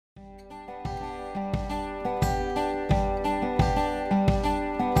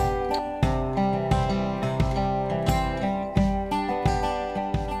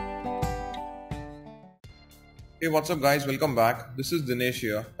Hey, what's up guys, welcome back. This is Dinesh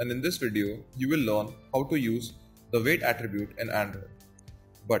here, and in this video you will learn how to use the weight attribute in Android.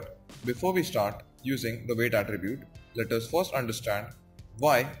 But before we start using the weight attribute, let us first understand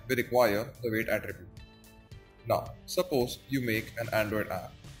why we require the weight attribute. Now, suppose you make an Android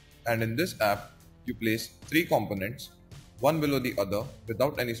app, and in this app you place three components, one below the other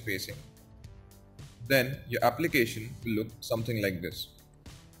without any spacing. Then your application will look something like this.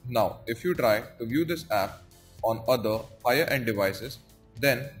 Now, if you try to view this app on other higher end devices,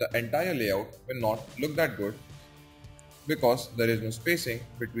 then the entire layout will not look that good because there is no spacing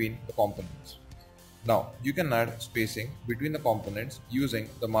between the components. Now, you can add spacing between the components using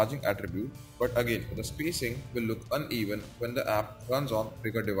the margin attribute, but again, the spacing will look uneven when the app runs on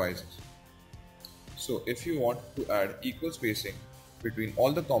bigger devices. So, if you want to add equal spacing between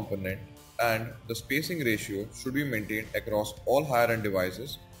all the components and the spacing ratio should be maintained across all higher end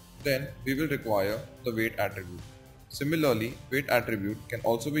devices, then we will require the weight attribute. Similarly, weight attribute can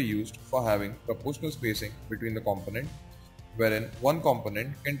also be used for having proportional spacing between the component, wherein one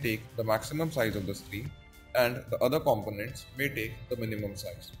component can take the maximum size of the screen and the other components may take the minimum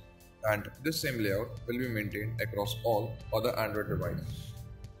size. And this same layout will be maintained across all other Android devices.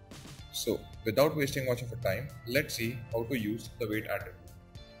 So, without wasting much of a time, let's see how to use the weight attribute.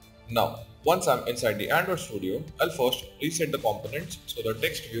 Now, once I'm inside the Android Studio, I'll first reset the components so the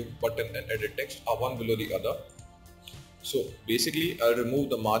text view, button and edit text are one below the other. So basically, I'll remove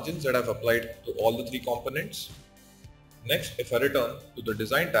the margins that I've applied to all the three components. Next, if I return to the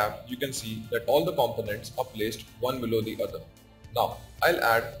design tab, you can see that all the components are placed one below the other. Now, I'll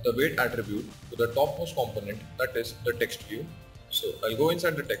add the weight attribute to the topmost component, that is the text view. So I'll go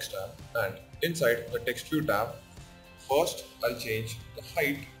inside the text tab, and inside the text view tab, first I'll change the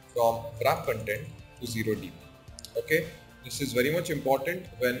height from wrap content to 0 dp. Okay, this is very much important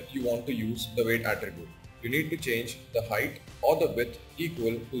when you want to use the weight attribute. You need to change the height or the width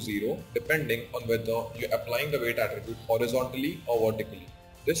equal to 0 depending on whether you're applying the weight attribute horizontally or vertically.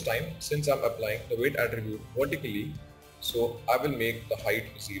 This time, since I'm applying the weight attribute vertically, so I will make the height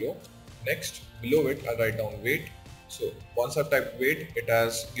 0. Next, below it I'll write down weight. So once I've typed weight, it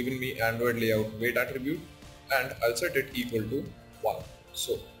has given me Android layout weight attribute, and I'll set it equal to 1.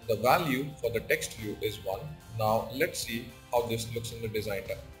 So the value for the text view is 1. Now let's see how this looks in the design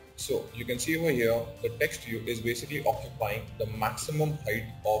tab. So you can see over here, the text view is basically occupying the maximum height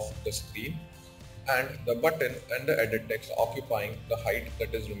of the screen, and the button and the edit text are occupying the height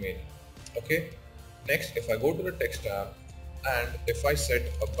that is remaining. Okay. Next, if I go to the text tab and if I set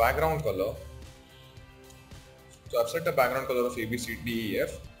a background color, so I've set a background color of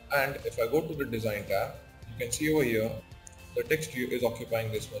ABCDEF, and if I go to the design tab, you can see over here the text view is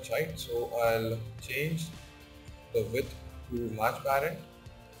occupying this much height. So I'll change the width to match parent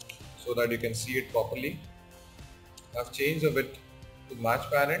so that you can see it properly. I've changed the width to match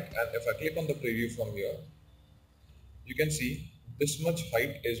parent, and if I click on the preview from here, you can see this much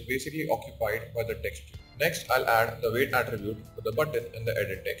height is basically occupied by the text view. Next, I'll add the weight attribute to the button and the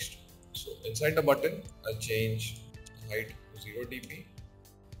edit text. So inside the button, I'll change the height to 0 dp.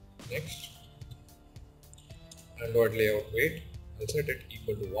 Next, Android layout weight, I'll set it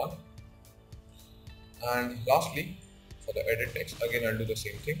equal to 1. And lastly, for the edit text, again I'll do the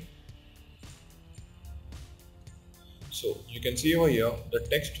same thing. So you can see over here, the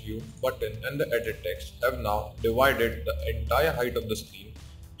text view, button and the edit text have now divided the entire height of the screen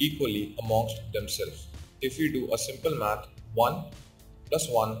equally amongst themselves. If we do a simple math, 1 plus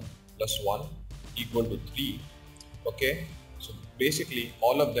 1 plus 1 equal to 3. Okay, so basically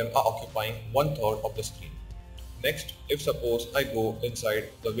all of them are occupying 1/3 of the screen. Next, if suppose I go inside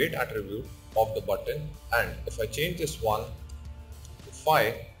the weight attribute of the button, and if I change this 1 to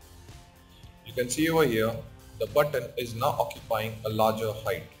 5, you can see over here the button is now occupying a larger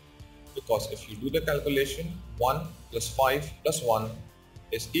height, because if you do the calculation, 1 plus 5 plus 1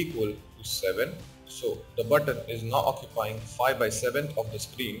 is equal to 7. So the button is now occupying 5/7 of the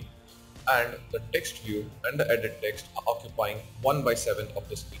screen, and the text view and the edit text are occupying 1/7 of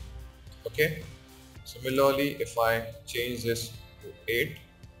the screen. Okay. Similarly, if I change this to 8,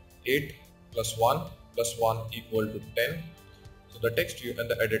 8 plus 1 equal to 10. So the text view and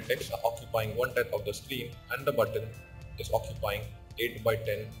the edit text are occupying 1/10 of the screen, and the button is occupying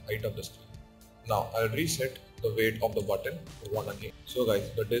 8/10 height of the screen. Now I'll reset the weight of the button to 1 again. So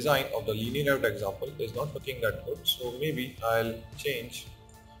guys, the design of the linear layout example is not looking that good. So maybe I'll change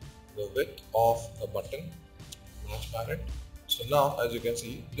the width of the button, match parent. So now, as you can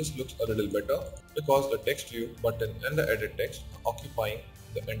see, this looks a little better because the text view, button and the edit text are occupying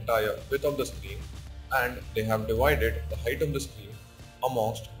the entire width of the screen, and they have divided the height of the screen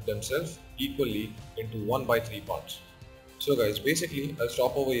amongst themselves equally into 1 by 3 parts. So guys, basically I'll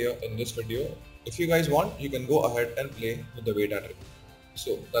stop over here in this video. If you guys want, you can go ahead and play with the weight attribute.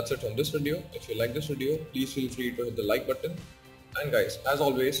 So that's it from this video. If you like this video, please feel free to hit the like button. And guys, as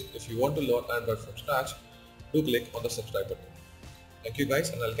always, if you want to learn Android from scratch, do click on the subscribe button. Thank you guys,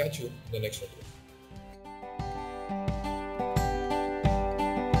 and I'll catch you in the next video.